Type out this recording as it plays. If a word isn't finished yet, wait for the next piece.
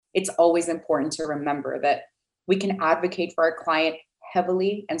it's always important to remember that we can advocate for our client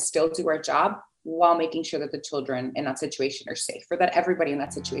heavily and still do our job while making sure that the children in that situation are safe, or that everybody in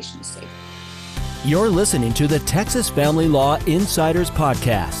that situation is safe. You're listening to the Texas Family Law Insiders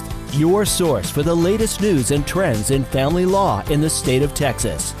Podcast, your source for the latest news and trends in family law in the state of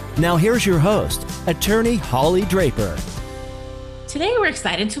Texas. Now here's your host, Attorney Holly Draper. Today, we're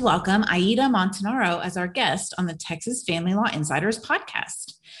excited to welcome Aida Montanaro as our guest on the Texas Family Law Insiders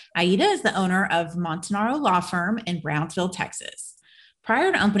Podcast. Aida is the owner of Montanaro Law Firm in Brownsville, Texas.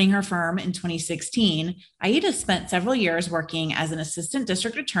 Prior to opening her firm in 2016, Aida spent several years working as an assistant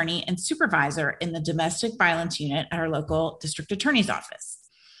district attorney and supervisor in the domestic violence unit at her local district attorney's office.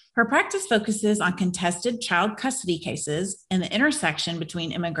 Her practice focuses on contested child custody cases and the intersection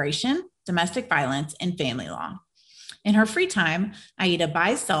between immigration, domestic violence, and family law. In her free time, Aida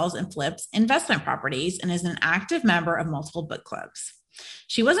buys, sells, and flips investment properties and is an active member of multiple book clubs.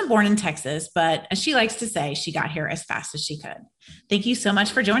 She wasn't born in Texas, but as she likes to say, she got here as fast as she could. Thank you so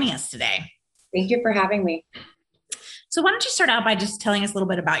much for joining us today. Thank you for having me. So why don't you start out by just telling us a little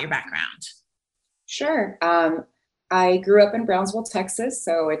bit about your background? Sure. I grew up in Brownsville, Texas.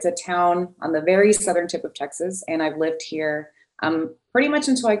 So it's a town on the very southern tip of Texas. And I've lived here pretty much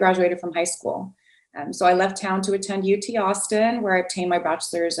until I graduated from high school. So I left town to attend UT Austin, where I obtained my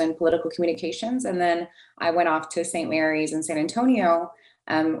bachelor's in political communications. And then I went off to St. Mary's in San Antonio,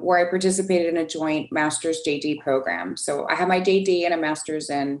 where I participated in a joint master's JD program. So I have my JD and a master's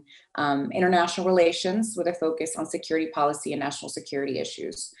in international relations with a focus on security policy and national security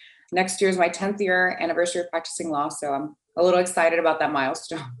issues. Next year is my 10th year anniversary of practicing law. So I'm a little excited about that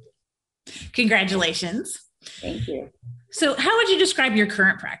milestone. Congratulations. Thank you. So how would you describe your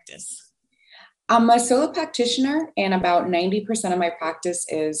current practice? I'm a solo practitioner, and about 90% of my practice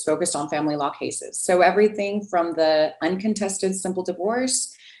is focused on family law cases. So everything from the uncontested simple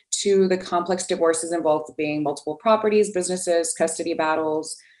divorce to the complex divorces involving multiple properties, businesses, custody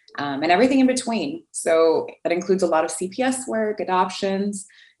battles, and everything in between. So that includes a lot of CPS work, adoptions,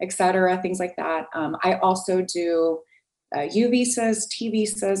 et cetera, things like that. I also do U visas, T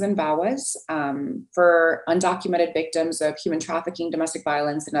visas, and VAWAs for undocumented victims of human trafficking, domestic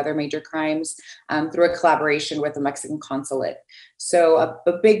violence, and other major crimes through a collaboration with the Mexican consulate. So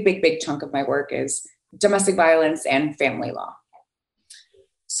a big chunk of my work is domestic violence and family law.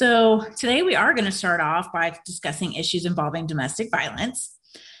 So today we are going to start off by discussing issues involving domestic violence.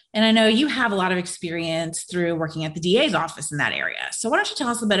 And I know you have a lot of experience through working at the DA's office in that area. So why don't you tell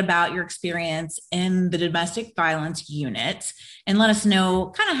us a bit about your experience in the domestic violence unit and let us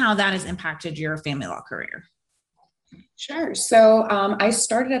know kind of how that has impacted your family law career? Sure. So I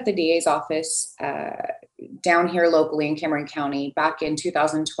started at the DA's office down here locally in Cameron County back in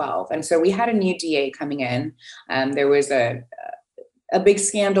 2012. And so we had a new DA coming in. There was a big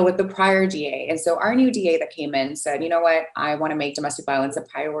scandal with the prior DA. And so our new DA that came in said, you know what, I want to make domestic violence a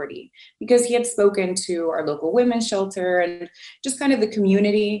priority, because he had spoken to our local women's shelter and just kind of the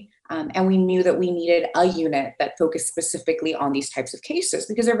community. And we knew that we needed a unit that focused specifically on these types of cases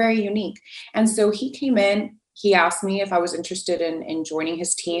because they're very unique. And so he came in, he asked me if I was interested in joining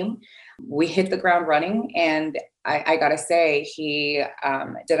his team. We hit the ground running, and I got to say, he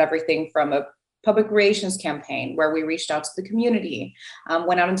did everything from a public relations campaign where we reached out to the community,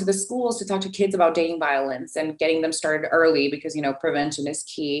 went out into the schools to talk to kids about dating violence and getting them started early because, you know, prevention is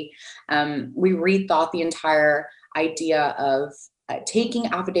key. We rethought the entire idea of taking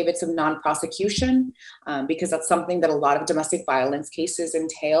affidavits of non-prosecution because that's something that a lot of domestic violence cases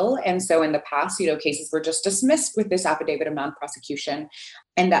entail. And so in the past, you know, cases were just dismissed with this affidavit of non-prosecution.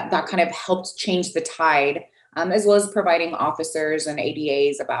 And that kind of helped change the tide, as well as providing officers and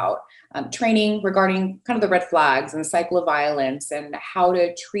ADAs about training regarding kind of the red flags and the cycle of violence and how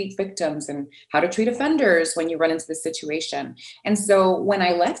to treat victims and how to treat offenders when you run into this situation. And so when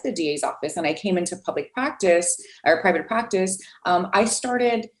I left the DA's office and I came into public practice or private practice, I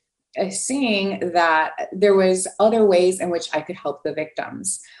started seeing that there was other ways in which I could help the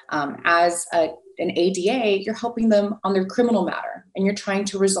victims. As an ADA, you're helping them on their criminal matter and you're trying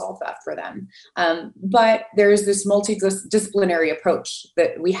to resolve that for them. But there's this multidisciplinary approach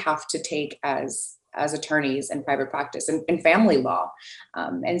that we have to take as attorneys in private practice and family law.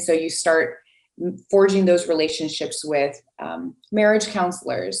 And so you start forging those relationships with marriage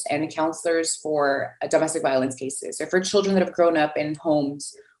counselors and counselors for domestic violence cases, or for children that have grown up in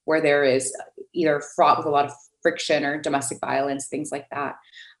homes where there is either fraught with a lot of friction or domestic violence, things like that.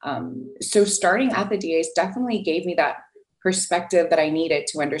 So starting at the DA's definitely gave me that perspective that I needed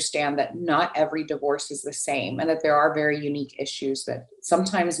to understand that not every divorce is the same and that there are very unique issues that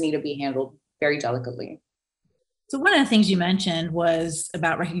sometimes need to be handled very delicately. So one of the things you mentioned was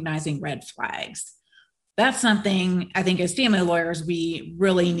about recognizing red flags. That's something I think as family lawyers, we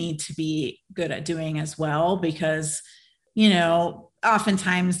really need to be good at doing as well, because,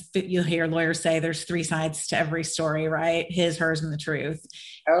 oftentimes you'll hear lawyers say there's three sides to every story, right? His, hers, and the truth.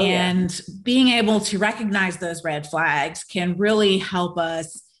 Oh, yeah. And being able to recognize those red flags can really help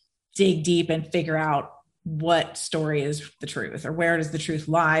us dig deep and figure out what story is the truth, or where does the truth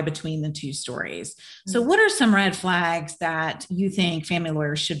lie between the two stories. So what are some red flags that you think family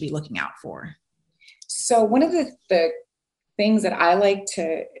lawyers should be looking out for? So one of the things that I like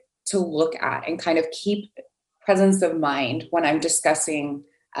to look at and kind of keep presence of mind when I'm discussing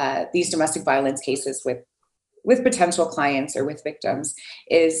these domestic violence cases with potential clients or with victims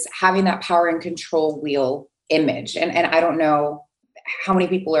is having that power and control wheel image. And I don't know how many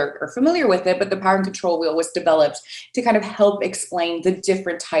people are familiar with it, but the power and control wheel was developed to kind of help explain the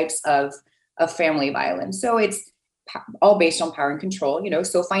different types of family violence. So it's all based on power and control,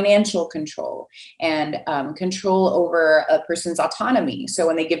 so financial control and control over a person's autonomy. So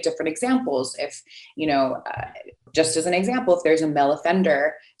when they give different examples, if, just as an example, if there's a male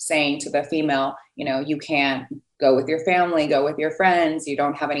offender saying to the female, you can't go with your family, go with your friends, you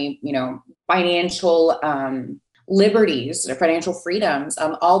don't have any, financial liberties or financial freedoms,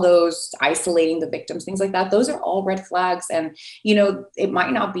 all those isolating the victims, things like that, those are all red flags. And, it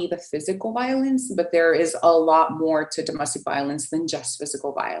might not be the physical violence, but there is a lot more to domestic violence than just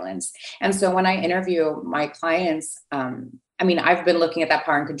physical violence. And so when I interview my clients, I've been looking at that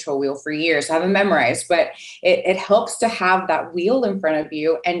power and control wheel for years. I haven't memorized, but it helps to have that wheel in front of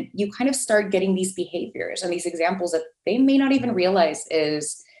you, and you kind of start getting these behaviors and these examples that they may not even realize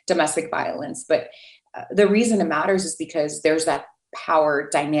is domestic violence. But the reason it matters is because there's that power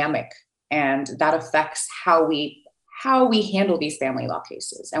dynamic, and that affects how we handle these family law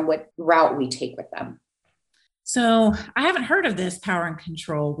cases and what route we take with them. So I haven't heard of this power and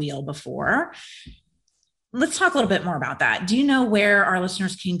control wheel before. Let's talk a little bit more about that. Do you know where our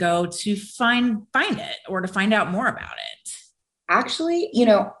listeners can go to find it or to find out more about it? Actually,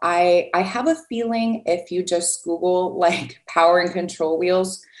 I have a feeling if you just Google like power and control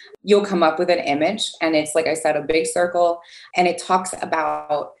wheels, you'll come up with an image. And it's, like I said, a big circle. And it talks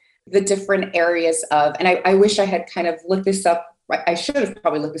about the different areas of, and I wish I had kind of looked this up. I should have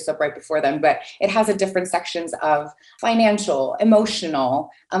probably looked this up right before then, but it has a different sections of financial, emotional,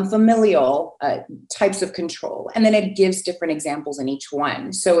 familial types of control. And then it gives different examples in each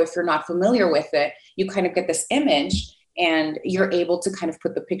one. So if you're not familiar with it, you kind of get this image and you're able to kind of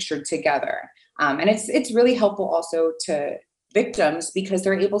put the picture together. And it's really helpful also to victims because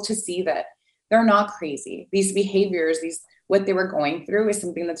they're able to see that they're not crazy. These behaviors, what they were going through is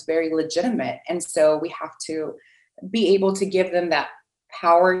something that's very legitimate. And so we have to be able to give them that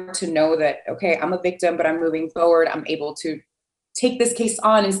power to know that, okay, I'm a victim, but I'm moving forward. I'm able to take this case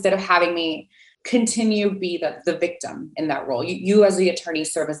on instead of having me continue be the victim in that role. You as the attorney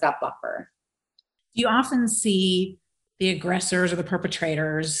serve as that buffer. You often see the aggressors or the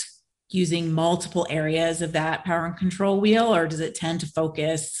perpetrators using multiple areas of that power and control wheel, or does it tend to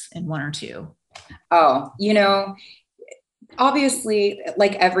focus in one or two? Oh, obviously,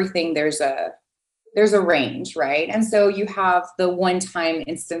 like everything, there's a range, right? And so you have the one-time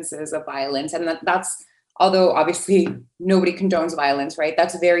instances of violence, and that's, although obviously nobody condones violence, right?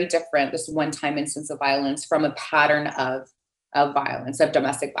 That's very different, this one-time instance of violence, from a pattern of violence, of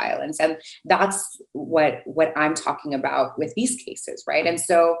domestic violence. And that's what I'm talking about with these cases, right? And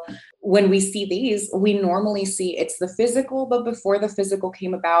so when we see these, we normally see it's the physical, but before the physical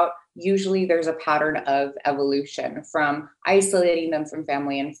came about, usually there's a pattern of evolution from isolating them from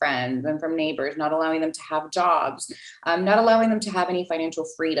family and friends and from neighbors, not allowing them to have jobs, not allowing them to have any financial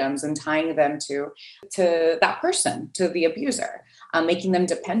freedoms, and tying them to that person, to the abuser, making them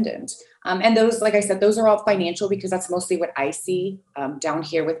dependent. And those, like I said, those are all financial because that's mostly what I see down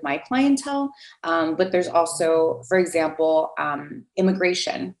here with my clientele. But there's also, for example,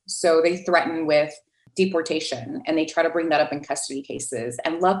 immigration. So they threaten with deportation and they try to bring that up in custody cases.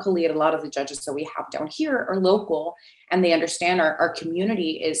 And luckily, a lot of the judges that we have down here are local, and they understand our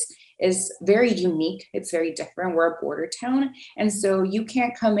community is very unique. It's very different. We're a border town. And so you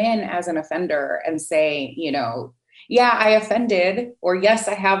can't come in as an offender and say, yeah, I offended, or yes,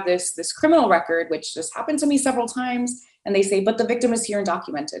 I have this criminal record, which just happened to me several times. And they say, but the victim is here and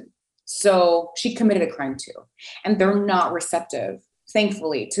documented, so she committed a crime too. And they're not receptive,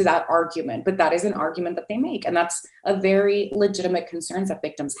 thankfully, to that argument. But that is an argument that they make. And that's a very legitimate concern that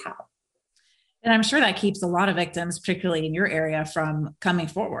victims have. And I'm sure that keeps a lot of victims, particularly in your area, from coming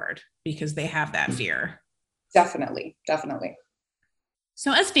forward because they have that fear. Definitely.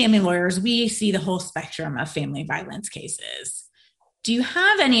 So, as family lawyers, we see the whole spectrum of family violence cases. Do you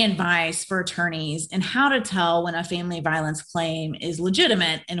have any advice for attorneys in how to tell when a family violence claim is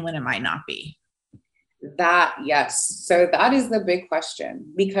legitimate and when it might not be? Yes. So that is the big question,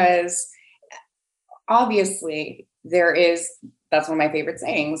 because obviously that's one of my favorite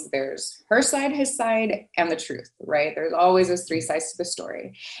sayings. There's her side, his side, and the truth, right? There's always those three sides to the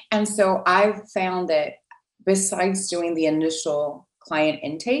story. And so I've found that besides doing the initial client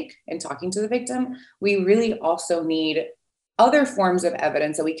intake and talking to the victim, we really also need other forms of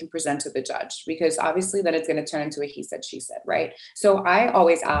evidence that we can present to the judge, because obviously then it's going to turn into a he said, she said, right? So I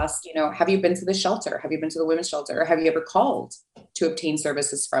always ask, have you been to the shelter? Have you been to the women's shelter? Or have you ever called to obtain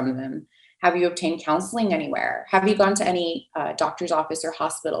services from them? Have you obtained counseling anywhere? Have you gone to any doctor's office or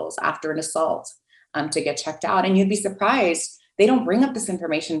hospitals after an assault to get checked out? And you'd be surprised, they don't bring up this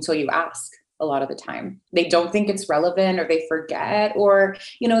information until you ask. A lot of the time they don't think it's relevant, or they forget, or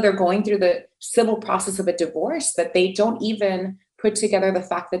they're going through the civil process of a divorce that they don't even put together the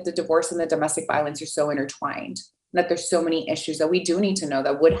fact that the divorce and the domestic violence are so intertwined, that there's so many issues that we do need to know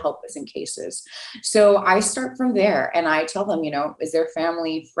that would help us in cases. So I start from there and I tell them, is there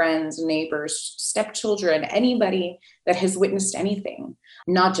family, friends, neighbors, stepchildren, anybody that has witnessed anything?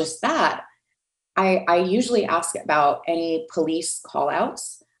 Not just that, I usually ask about any police call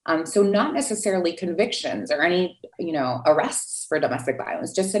outs. So not necessarily convictions or any, arrests for domestic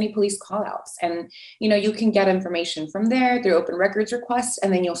violence, just any police call outs. And, you can get information from there through open records requests.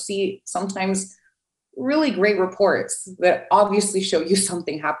 And then you'll see sometimes really great reports that obviously show you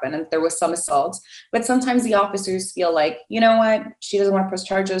something happened and there was some assault. But sometimes the officers feel like, you know what, she doesn't want to press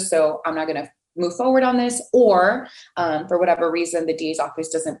charges, so I'm not going to move forward on this, or for whatever reason, the DA's office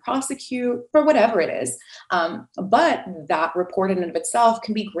doesn't prosecute, for whatever it is. But that report in and of itself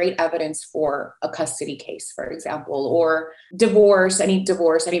can be great evidence for a custody case, for example, or divorce, any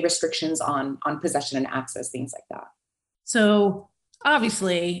restrictions on possession and access, things like that. So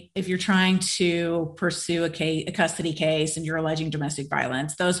obviously, if you're trying to pursue a custody case and you're alleging domestic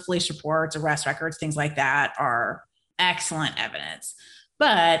violence, those police reports, arrest records, things like that are excellent evidence.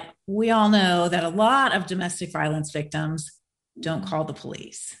 But we all know that a lot of domestic violence victims don't call the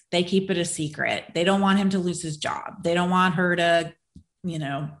police. They keep it a secret. They don't want him to lose his job. They don't want her to,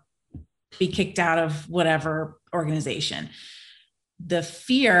 be kicked out of whatever organization. The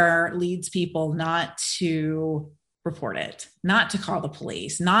fear leads people not to report it, not to call the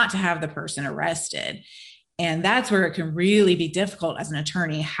police, not to have the person arrested. And that's where it can really be difficult as an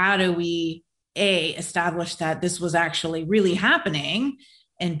attorney. How do we establish that this was actually really happening,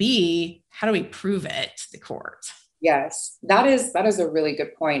 and B, how do we prove it to the court? Yes, that is a really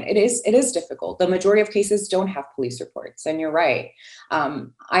good point. It is difficult. The majority of cases don't have police reports, and you're right.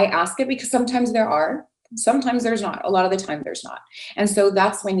 I ask it because sometimes there are, sometimes there's not. A lot of the time there's not, and so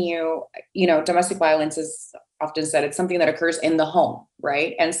that's when domestic violence is often said it's something that occurs in the home,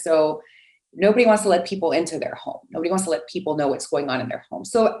 right? And so nobody wants to let people into their home. Nobody wants to let people know what's going on in their home.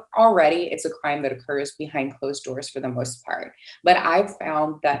 So already it's a crime that occurs behind closed doors for the most part. But I've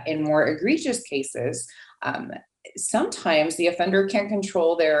found that in more egregious cases, sometimes the offender can't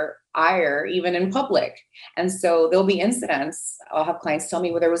control their ire even in public. And so there'll be incidents. I'll have clients tell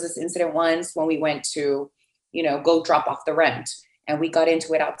me, well, there was this incident once when we went to, go drop off the rent, and we got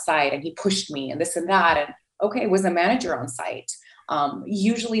into it outside and he pushed me and this and that. And okay, was a manager on site?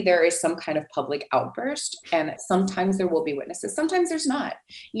 Usually there is some kind of public outburst, and sometimes there will be witnesses. Sometimes there's not,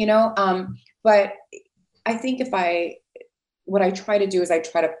 but I think what I try to do is I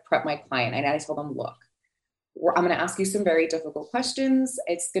try to prep my client, and I tell them, look, I'm going to ask you some very difficult questions.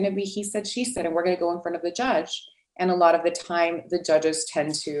 It's going to be he said, she said, and we're going to go in front of the judge. And a lot of the time the judges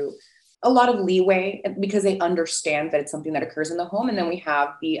tend to a lot of leeway because they understand that it's something that occurs in the home. And then we have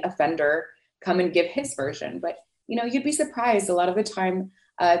the offender come and give his version. But you'd be surprised a lot of the time,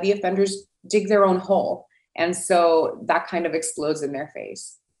 the offenders dig their own hole. And so that kind of explodes in their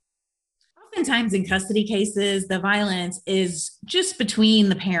face. Oftentimes in custody cases, the violence is just between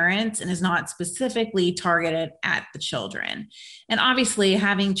the parents and is not specifically targeted at the children. And obviously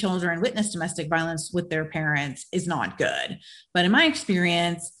having children witness domestic violence with their parents is not good. But in my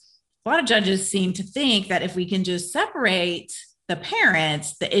experience, a lot of judges seem to think that if we can just separate the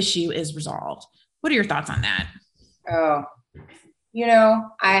parents, the issue is resolved. What are your thoughts on that? Oh,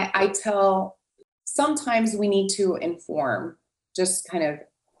 I tell sometimes we need to inform just kind of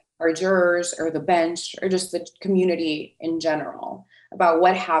our jurors or the bench or just the community in general about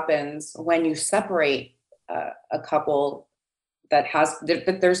what happens when you separate a couple that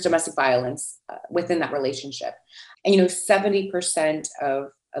there's domestic violence within that relationship. And 70%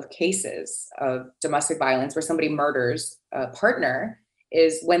 of cases of domestic violence where somebody murders a partner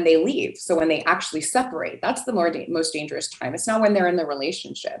is when they leave. So when they actually separate, that's the most dangerous time. It's not when they're in the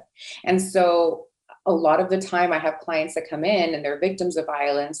relationship. And so a lot of the time I have clients that come in and they're victims of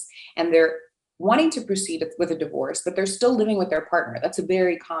violence and they're wanting to proceed with a divorce, but they're still living with their partner. That's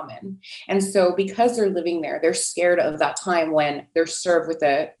very common. And so because they're living there, they're scared of that time when they're served with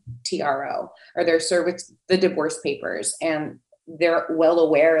a TRO or they're served with the divorce papers. And they're well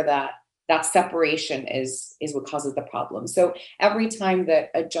aware that that separation is what causes the problem. So every time that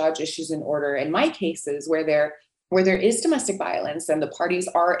a judge issues an order, in my cases where there is domestic violence and the parties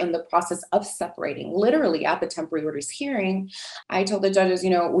are in the process of separating, literally at the temporary orders hearing, I told the judges,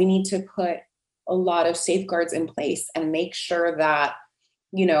 we need to put a lot of safeguards in place and make sure that,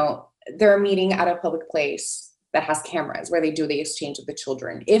 they're meeting at a public place that has cameras where they do the exchange of the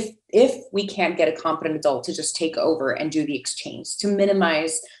children. If we can't get a competent adult to just take over and do the exchange to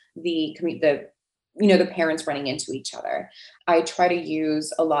minimize the parents running into each other. I try to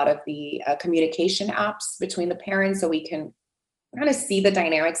use a lot of the communication apps between the parents so we can kind of see the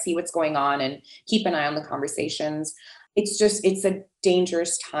dynamic, see what's going on, and keep an eye on the conversations. It's a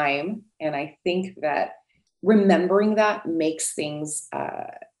dangerous time. And I think that remembering that makes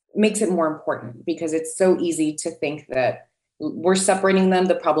it more important, because it's so easy to think that we're separating them,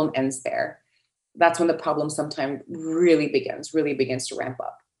 the problem ends there. That's when the problem sometimes really begins to ramp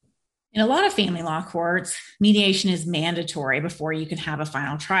up. In a lot of family law courts, mediation is mandatory before you can have a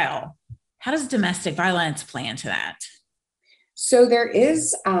final trial. How does domestic violence play into that? So there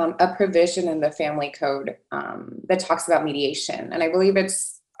is a provision in the family code that talks about mediation. And I believe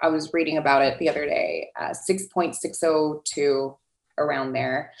I was reading about it the other day, 6.602, around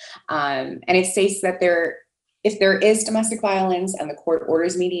there. And it states that if there is domestic violence and the court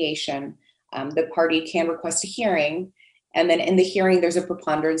orders mediation, the party can request a hearing. And then in the hearing, there's a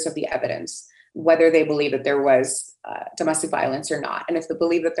preponderance of the evidence, whether they believe that there was domestic violence or not. And if they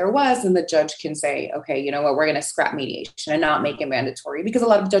believe that there was, then the judge can say, okay, you know what, we're going to scrap mediation and not make it mandatory, because a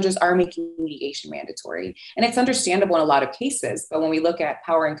lot of judges are making mediation mandatory. And it's understandable in a lot of cases. But when we look at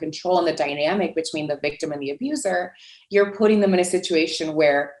power and control and the dynamic between the victim and the abuser, you're putting them in a situation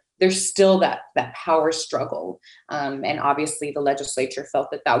where there's still that power struggle. And obviously the legislature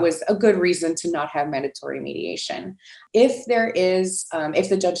felt that was a good reason to not have mandatory mediation. If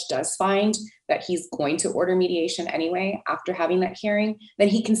the judge does find that he's going to order mediation anyway, after having that hearing, then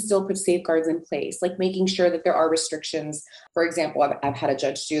he can still put safeguards in place, like making sure that there are restrictions. For example, I've had a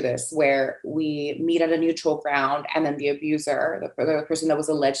judge do this where we meet at a neutral ground and then the abuser, the person that was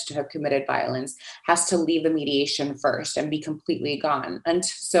alleged to have committed violence, has to leave the mediation first and be completely gone. And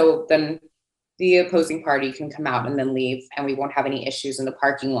so then the opposing party can come out and then leave, and we won't have any issues in the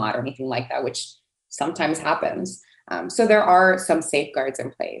parking lot or anything like that, which sometimes happens. So there are some safeguards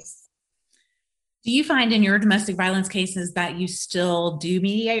in place. Do you find in your domestic violence cases that you still do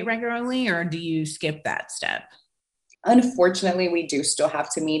mediate regularly, or do you skip that step? Unfortunately, we do still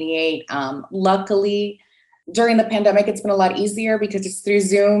have to mediate. Luckily, during the pandemic, it's been a lot easier because it's through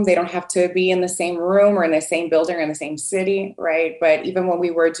Zoom. They don't have to be in the same room or in the same building or in the same city, right? But even when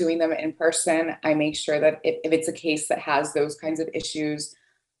we were doing them in person, I make sure that if it's a case that has those kinds of issues,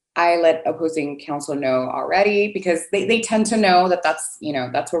 I let opposing counsel know already, because they tend to know that that's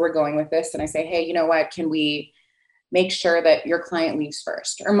where we're going with this. And I say, hey, you know what, can we make sure that your client leaves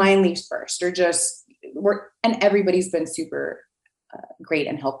first or mine leaves first, or and everybody's been super great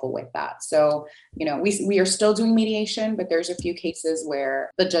and helpful with that. So, we are still doing mediation, but there's a few cases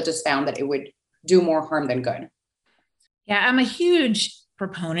where the judges found that it would do more harm than good. Yeah, I'm a huge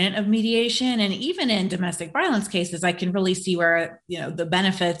proponent of mediation. And even in domestic violence cases, I can really see where, the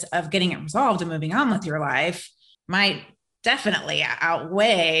benefits of getting it resolved and moving on with your life might definitely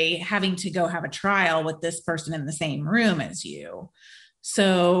outweigh having to go have a trial with this person in the same room as you.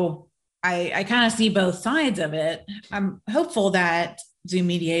 So I kind of see both sides of it. I'm hopeful that Zoom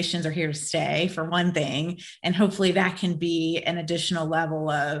mediations are here to stay, for one thing, and hopefully that can be an additional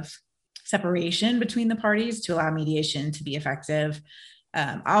level of separation between the parties to allow mediation to be effective.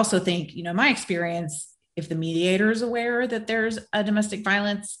 I also think, my experience, if the mediator is aware that there's a domestic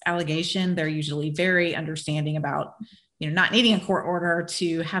violence allegation, they're usually very understanding about, not needing a court order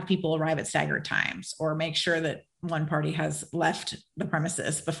to have people arrive at staggered times, or make sure that one party has left the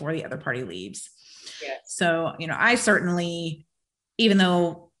premises before the other party leaves. Yes. So, I certainly, even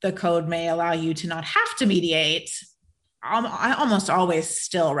though the code may allow you to not have to mediate, I almost always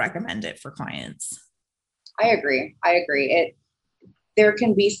still recommend it for clients. I agree. There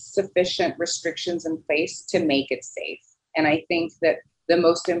can be sufficient restrictions in place to make it safe. And I think that the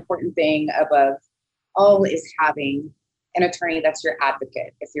most important thing above all is having an attorney that's your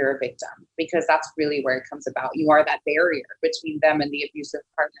advocate if you're a victim, because that's really where it comes about. You are that barrier between them and the abusive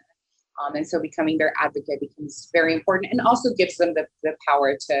partner. And so becoming their advocate becomes very important, and also gives them the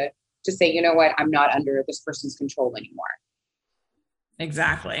power to say, you know what, I'm not under this person's control anymore.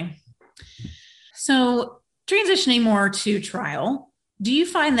 Exactly. So transitioning more to trial, do you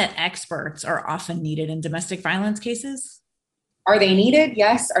find that experts are often needed in domestic violence cases? Are they needed?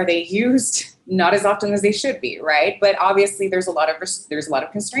 Yes. Are they used? Not as often as they should be, right? But obviously there's a lot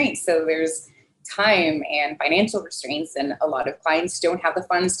of constraints. So there's time and financial restraints, and a lot of clients don't have the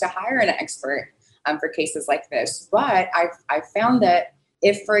funds to hire an expert for cases like this. But I've found that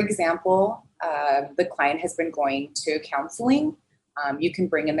if, for example, the client has been going to counseling, you can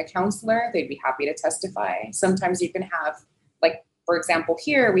bring in the counselor. They'd be happy to testify. Sometimes you can have, like, for example,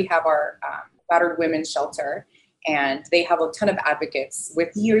 here we have our battered women's shelter, and they have a ton of advocates with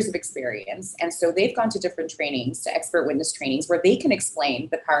years of experience. And so they've gone to different trainings, to expert witness trainings, where they can explain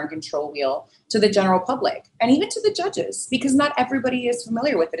the power and control wheel to the general public and even to the judges, because not everybody is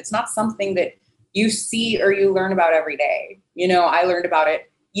familiar with it. It's not something that you see or you learn about every day. I learned about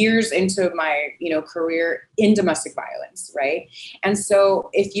it years into my, career in domestic violence, right? And so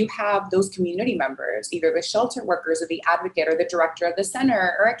if you have those community members, either the shelter workers or the advocate or the director of the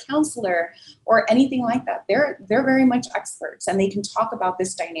center or a counselor or anything like that, they're very much experts, and they can talk about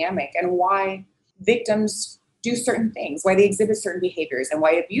this dynamic and why victims do certain things, why they exhibit certain behaviors, and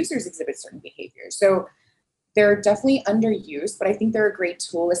why abusers exhibit certain behaviors. So they're definitely underused, but I think they're a great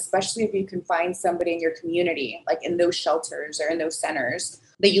tool, especially if you can find somebody in your community, like in those shelters or in those centers,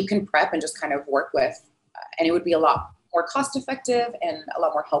 that you can prep and just kind of work with. And it would be a lot more cost effective and a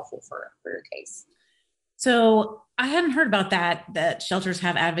lot more helpful for your case. So I hadn't heard about that shelters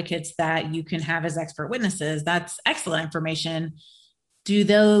have advocates that you can have as expert witnesses. That's excellent information. Do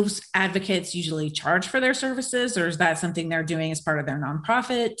those advocates usually charge for their services, or is that something they're doing as part of their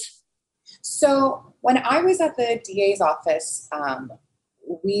nonprofit? So when I was at the DA's office,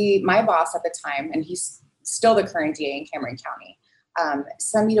 my boss at the time, and he's still the current DA in Cameron County,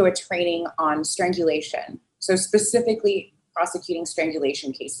 sent me to a training on strangulation. So specifically prosecuting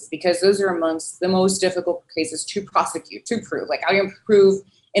strangulation cases, because those are amongst the most difficult cases to prosecute, to prove. Like, how do you prove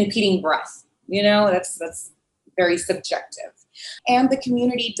impeding breath? That's very subjective. And the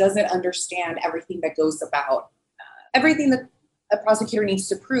community doesn't understand everything that goes about, everything that a prosecutor needs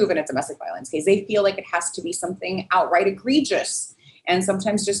to prove in a domestic violence case. They feel like it has to be something outright egregious. And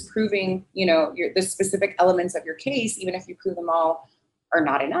sometimes just proving, the specific elements of your case, even if you prove them all, are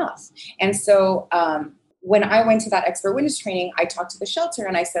not enough. And so when I went to that expert witness training, I talked to the shelter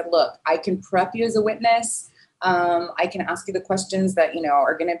and I said, look, I can prep you as a witness. I can ask you the questions that,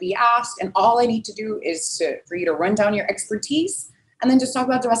 are going to be asked. And all I need to do is for you to run down your expertise and then just talk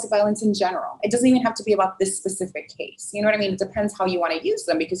about domestic violence in general. It doesn't even have to be about this specific case. You know what I mean? It depends how you want to use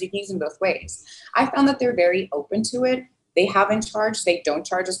them, because you can use them both ways. I found that they're very open to it. They haven't charged. They don't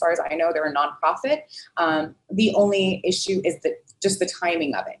charge, as far as I know. They're a nonprofit. The only issue is just the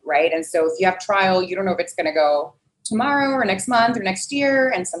timing of it, right? And so if you have trial, you don't know if it's going to go tomorrow or next month or next year.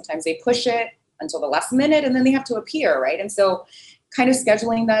 And sometimes they push it until the last minute, and then they have to appear, right? And so kind of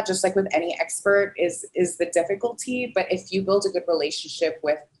scheduling that, just like with any expert, is the difficulty. But if you build a good relationship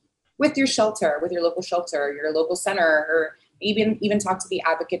with your shelter, with your local shelter, your local center, or even talk to the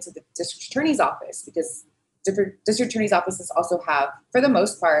advocates at the district attorney's office, because different district attorney's offices also have, for the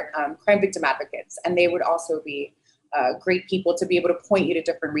most part, crime victim advocates, and they would also be great people to be able to point you to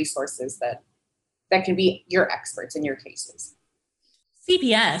different resources that can be your experts in your cases.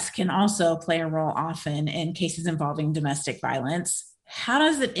 CPS can also play a role often in cases involving domestic violence. How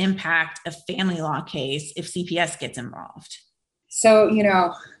does it impact a family law case if CPS gets involved? So,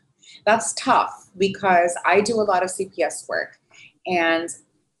 that's tough, because I do a lot of CPS work, and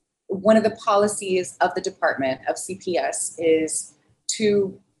one of the policies of the Department of CPS is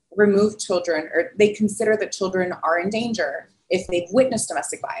to remove children, or they consider that children are in danger if they've witnessed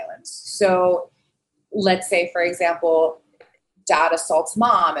domestic violence. So let's say, for example, dad assaults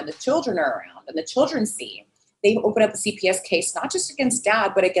mom and the children are around and the children see, they open up a CPS case, not just against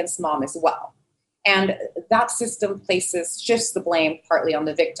dad, but against mom as well. And that system shifts the blame partly on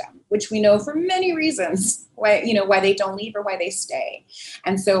the victim, which we know for many reasons why they don't leave or why they stay.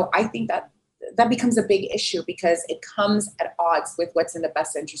 And so I think that becomes a big issue, because it comes at odds with what's in the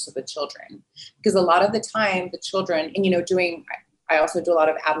best interest of the children. Because a lot of the time the children, and I also do a lot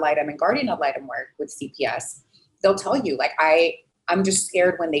of ad litem and guardian ad litem work with CPS. They'll tell you, like, I'm just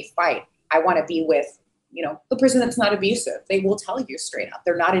scared when they fight. I want to be with, the person that's not abusive. They will tell you straight up,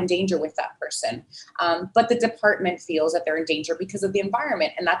 they're not in danger with that person. But the department feels that they're in danger because of the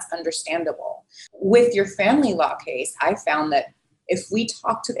environment, and that's understandable. With your family law case, I found that if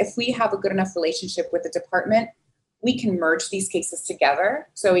we have a good enough relationship with the department, we can merge these cases together.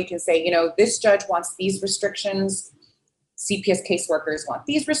 So we can say, this judge wants these restrictions, CPS caseworkers want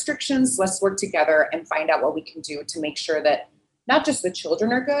these restrictions. Let's work together and find out what we can do to make sure that not just the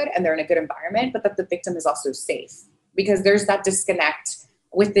children are good and they're in a good environment, but that the victim is also safe. Because there's that disconnect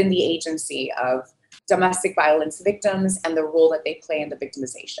within the agency of domestic violence victims and the role that they play in the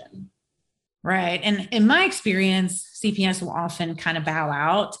victimization. Right. And in my experience, CPS will often kind of bow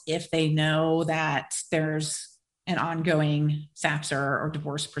out if they know that there's an ongoing SAPSR or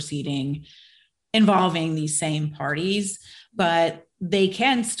divorce proceeding involving these same parties, but they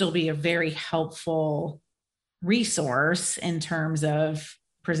can still be a very helpful resource in terms of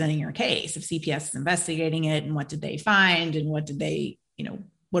presenting your case. If CPS is investigating it and what did they find and what do they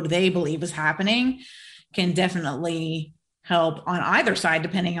believe is happening, can definitely help on either side,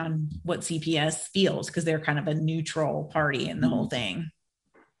 depending on what CPS feels, because they're kind of a neutral party in the whole thing.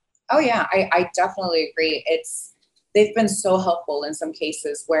 Oh yeah, I definitely agree. They've been so helpful in some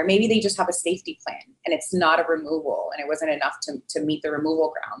cases where maybe they just have a safety plan and it's not a removal and it wasn't enough to meet the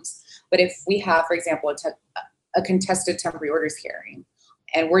removal grounds. But if we have, for example, a contested temporary orders hearing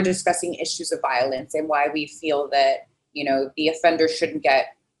and we're discussing issues of violence and why we feel that, the offender shouldn't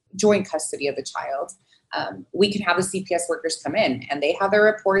get joint custody of the child, we can have the CPS workers come in and they have their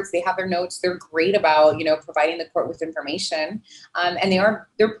reports, they have their notes. They're great about, providing the court with information. And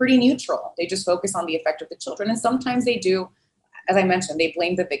they're pretty neutral. They just focus on the effect of the children. And sometimes they do, as I mentioned, they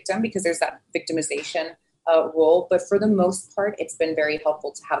blame the victim because there's that victimization role. But for the most part, it's been very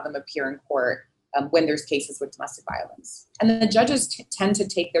helpful to have them appear in court when there's cases with domestic violence. And the judges tend to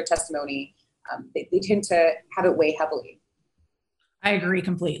take their testimony. They tend to have it weigh heavily. I agree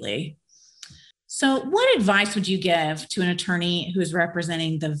completely. So what advice would you give to an attorney who is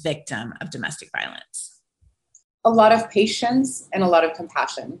representing the victim of domestic violence? A lot of patience and a lot of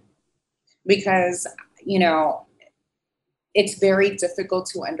compassion, because, it's very difficult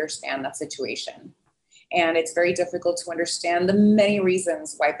to understand that situation. And it's very difficult to understand the many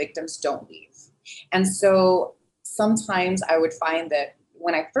reasons why victims don't leave. And so sometimes I would find that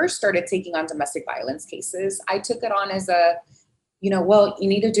when I first started taking on domestic violence cases, I took it on as well, you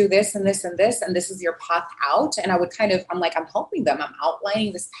need to do this and this and this, and this is your path out. And I would I'm helping them. I'm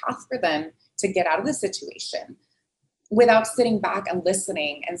outlining this path for them to get out of the situation without sitting back and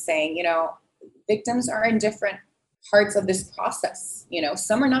listening and saying, victims are in different parts of this process.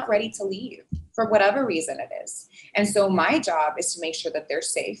 Some are not ready to leave for whatever reason it is. And so my job is to make sure that they're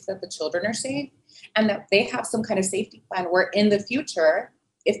safe, that the children are safe, and that they have some kind of safety plan where in the future,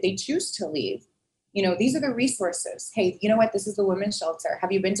 if they choose to leave, these are the resources. Hey, you know what? This is the women's shelter.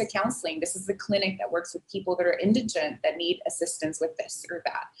 Have you been to counseling? This is the clinic that works with people that are indigent that need assistance with this or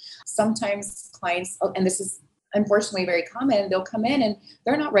that. Sometimes clients, and this is unfortunately very common, they'll come in and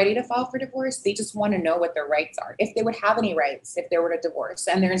they're not ready to file for divorce. They just want to know what their rights are, if they would have any rights, if they were to divorce,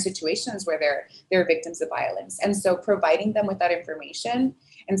 and they're in situations where they're victims of violence. And so providing them with that information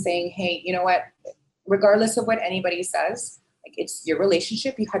and saying, hey, you know what? Regardless of what anybody says, it's your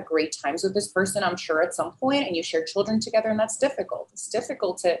relationship. You had great times with this person, I'm sure, at some point, and you shared children together, and that's difficult. It's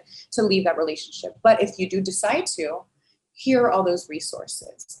difficult to leave that relationship. But if you do decide to, here are all those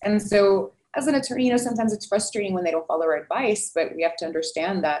resources. And so as an attorney, sometimes it's frustrating when they don't follow our advice, but we have to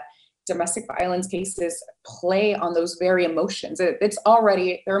understand that domestic violence cases play on those very emotions. It's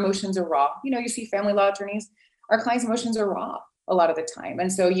already, their emotions are raw. You see family law attorneys, our clients' emotions are raw a lot of the time.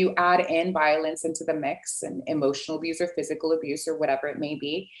 And so you add in violence into the mix and emotional abuse or physical abuse or whatever it may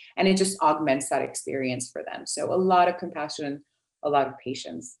be, and it just augments that experience for them. So a lot of compassion, a lot of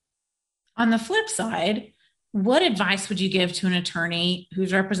patience. On the flip side, what advice would you give to an attorney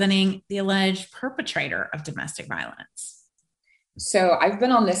who's representing the alleged perpetrator of domestic violence? So I've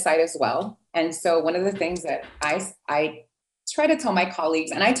been on this side as well. And so one of the things that I try to tell my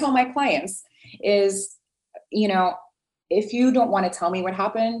colleagues and I tell my clients is, if you don't want to tell me what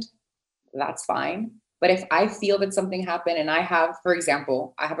happened, that's fine. But if I feel that something happened and I have, for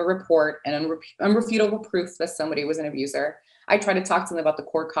example, I have a report and unrefutable proof that somebody was an abuser, I try to talk to them about the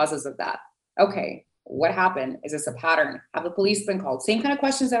core causes of that. Okay, what happened? Is this a pattern? Have the police been called? Same kind of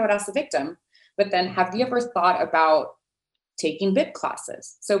questions I would ask the victim. But then have you ever thought about taking BIP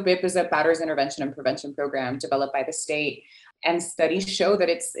classes? So BIP is a batterers intervention and prevention program developed by the state. And studies show that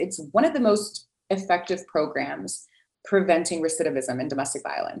it's one of the most effective programs preventing recidivism and domestic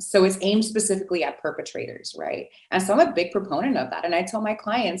violence. So it's aimed specifically at perpetrators, right? And so I'm a big proponent of that. And I tell my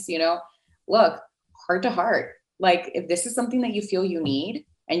clients, look, heart to heart, like if this is something that you feel you need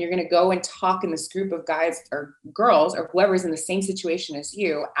and you're going to go and talk in this group of guys or girls or whoever's in the same situation as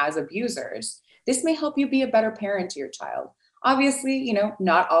you as abusers, this may help you be a better parent to your child. Obviously,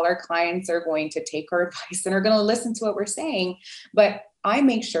 not all our clients are going to take our advice and are going to listen to what we're saying, but I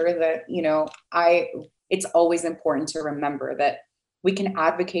make sure that, it's always important to remember that we can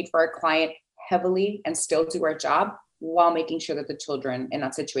advocate for our client heavily and still do our job while making sure that the children in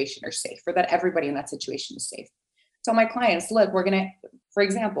that situation are safe, or that everybody in that situation is safe. Tell my clients, look, we're going to, for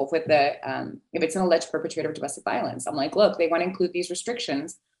example, with if it's an alleged perpetrator of domestic violence, I'm like, look, they want to include these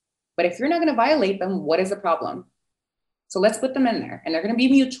restrictions, but if you're not going to violate them, what is the problem? So let's put them in there, and they're going to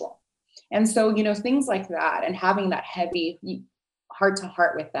be mutual. And so, things like that, and having that heavy heart to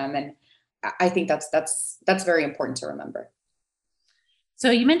heart with them. And I think that's very important to remember. So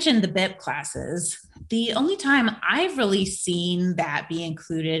you mentioned the BIP classes. The only time I've really seen that be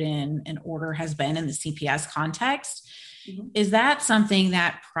included in an order has been in the CPS context. Mm-hmm. Is that something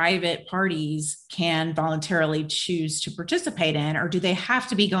that private parties can voluntarily choose to participate in, or do they have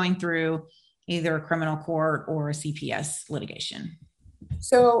to be going through either a criminal court or a CPS litigation?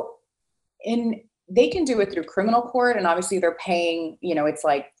 So they can do it through criminal court, and obviously they're paying, it's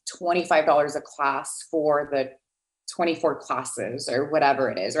like $25 a class for the 24 classes or whatever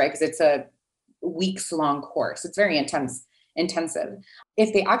it is, right? Because it's a weeks long course. It's very intensive.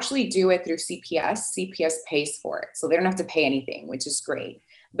 If they actually do it through CPS pays for it. So they don't have to pay anything, which is great.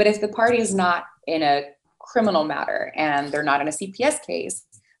 But if the party is not in a criminal matter and they're not in a CPS case,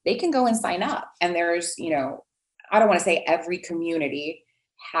 they can go and sign up. And there's, I don't want to say every community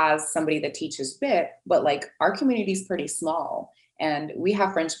has somebody that teaches BIP, but like our community is pretty small. And we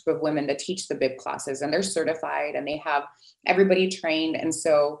have Friendship of Women that teach the BIP classes, and they're certified and they have everybody trained. And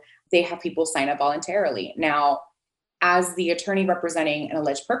so they have people sign up voluntarily. Now, as the attorney representing an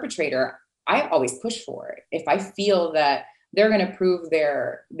alleged perpetrator, I always push for it. If I feel that they're going to prove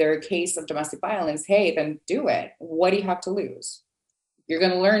their case of domestic violence, hey, then do it. What do you have to lose? You're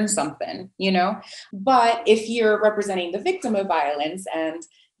going to learn something, But if you're representing the victim of violence and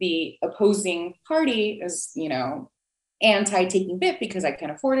the opposing party is, anti-taking BIP because I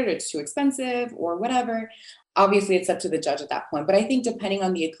can't afford it, or it's too expensive or whatever, obviously it's up to the judge at that point. But I think depending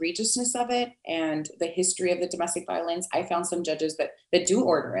on the egregiousness of it and the history of the domestic violence, I found some judges that do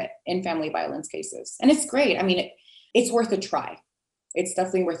order it in family violence cases. And it's great. I mean, it's worth a try. It's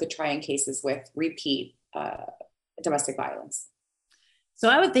definitely worth a try in cases with repeat domestic violence. So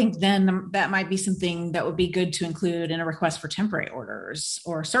I would think then that might be something that would be good to include in a request for temporary orders,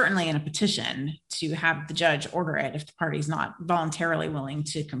 or certainly in a petition to have the judge order it if the party's not voluntarily willing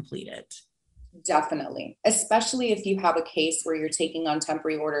to complete it. Definitely, especially if you have a case where you're taking on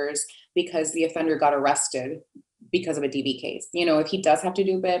temporary orders because the offender got arrested because of a DV case. If he does have to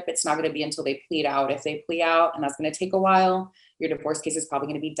do BIP, it's not going to be until they plead out. If they plea out, and that's going to take a while, your divorce case is probably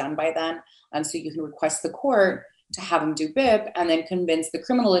going to be done by then. And so you can request the court to have him do BIP and then convince the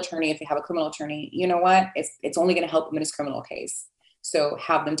criminal attorney, if they have a criminal attorney, you know what, it's only going to help him in his criminal case. So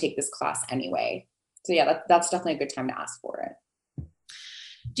have them take this class anyway. So yeah, that's definitely a good time to ask for it.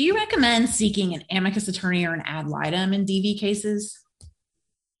 Do you recommend seeking an amicus attorney or an ad litem in DV cases?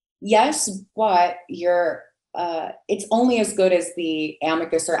 Yes, but it's only as good as the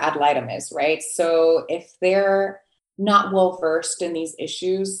amicus or ad litem is, right? So if they're not well versed in these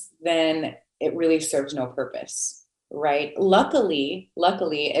issues, then it really serves no purpose. Right. Luckily,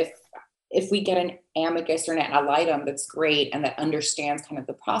 if we get an amicus or an ad litem that's great and that understands kind of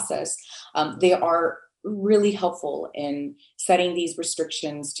the process, they are really helpful in setting these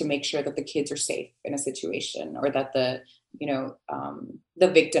restrictions to make sure that the kids are safe in a situation, or that the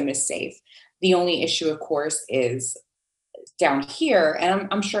victim is safe. The only issue, of course, is down here, and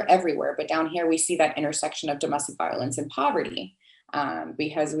I'm sure everywhere, but down here we see that intersection of domestic violence and poverty.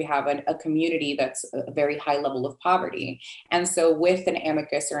 Because we have a community that's a very high level of poverty. And so with an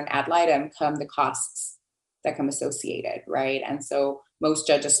amicus or an ad litem come the costs that come associated, right? And so most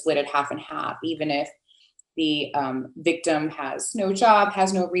judges split it half and half, even if the victim has no job,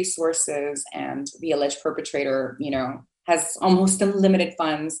 has no resources, and the alleged perpetrator, has almost unlimited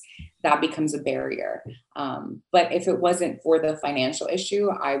funds, that becomes a barrier. But if it wasn't for the financial issue,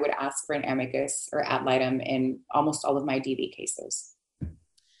 I would ask for an amicus or ad litem in almost all of my DV cases.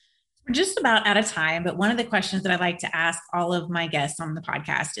 We're just about out of time, but one of the questions that I like to ask all of my guests on the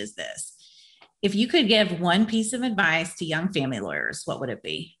podcast is this: if you could give one piece of advice to young family lawyers, what would it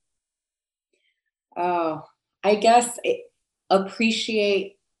be? Oh, I guess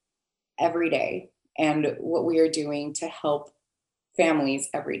appreciate every day and what we are doing to help families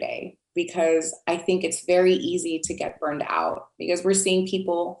every day. because I think it's very easy to get burned out because we're seeing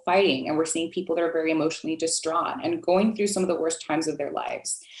people fighting and we're seeing people that are very emotionally distraught and going through some of the worst times of their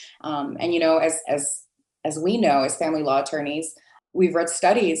lives. And, as we know, as family law attorneys, we've read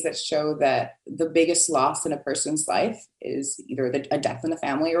studies that show that the biggest loss in a person's life is either a death in the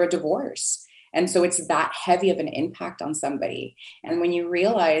family or a divorce. And so it's that heavy of an impact on somebody. And when you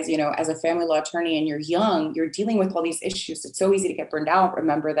realize, as a family law attorney and you're young, you're dealing with all these issues. It's so easy to get burned out.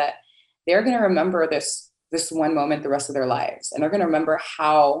 Remember that they're going to remember this one moment the rest of their lives. And they're going to remember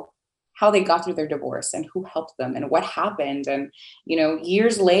how they got through their divorce and who helped them and what happened. And,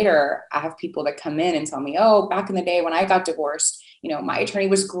 years later, I have people that come in and tell me, oh, back in the day when I got divorced, my attorney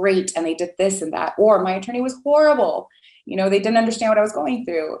was great and they did this and that, or my attorney was horrible. They didn't understand what I was going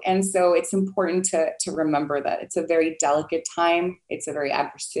through. And so it's important to remember that it's a very delicate time. It's a very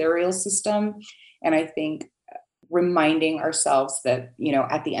adversarial system. And I think reminding ourselves that,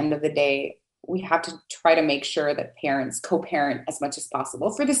 at the end of the day, we have to try to make sure that parents co-parent as much as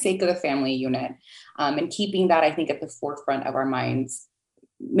possible for the sake of the family unit. And keeping that, I think, at the forefront of our minds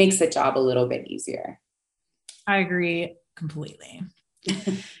makes the job a little bit easier. I agree completely.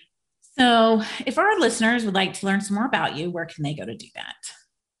 So if our listeners would like to learn some more about you, where can they go to do that?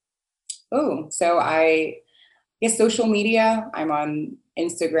 Oh, so I guess social media. I'm on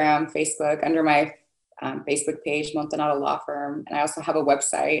Instagram, Facebook, under my Facebook page, Montanaro Law Firm. And I also have a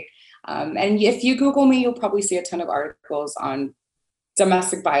website. And if you Google me, you'll probably see a ton of articles on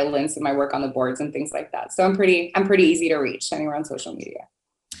domestic violence and my work on the boards and things like that. So I'm pretty easy to reach anywhere on social media.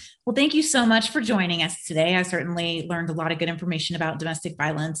 Well, thank you so much for joining us today. I certainly learned a lot of good information about domestic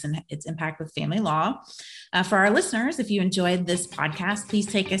violence and its impact with family law. For our listeners, if you enjoyed this podcast, please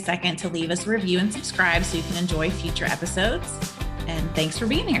take a second to leave us a review and subscribe so you can enjoy future episodes. And thanks for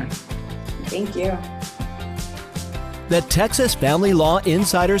being here. Thank you. The Texas Family Law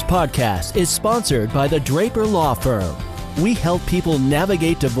Insiders Podcast is sponsored by the Draper Law Firm. We help people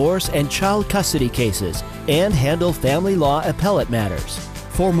navigate divorce and child custody cases and handle family law appellate matters.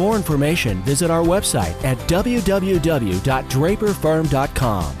 For more information, visit our website at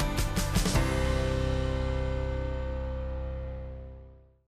www.draperfirm.com.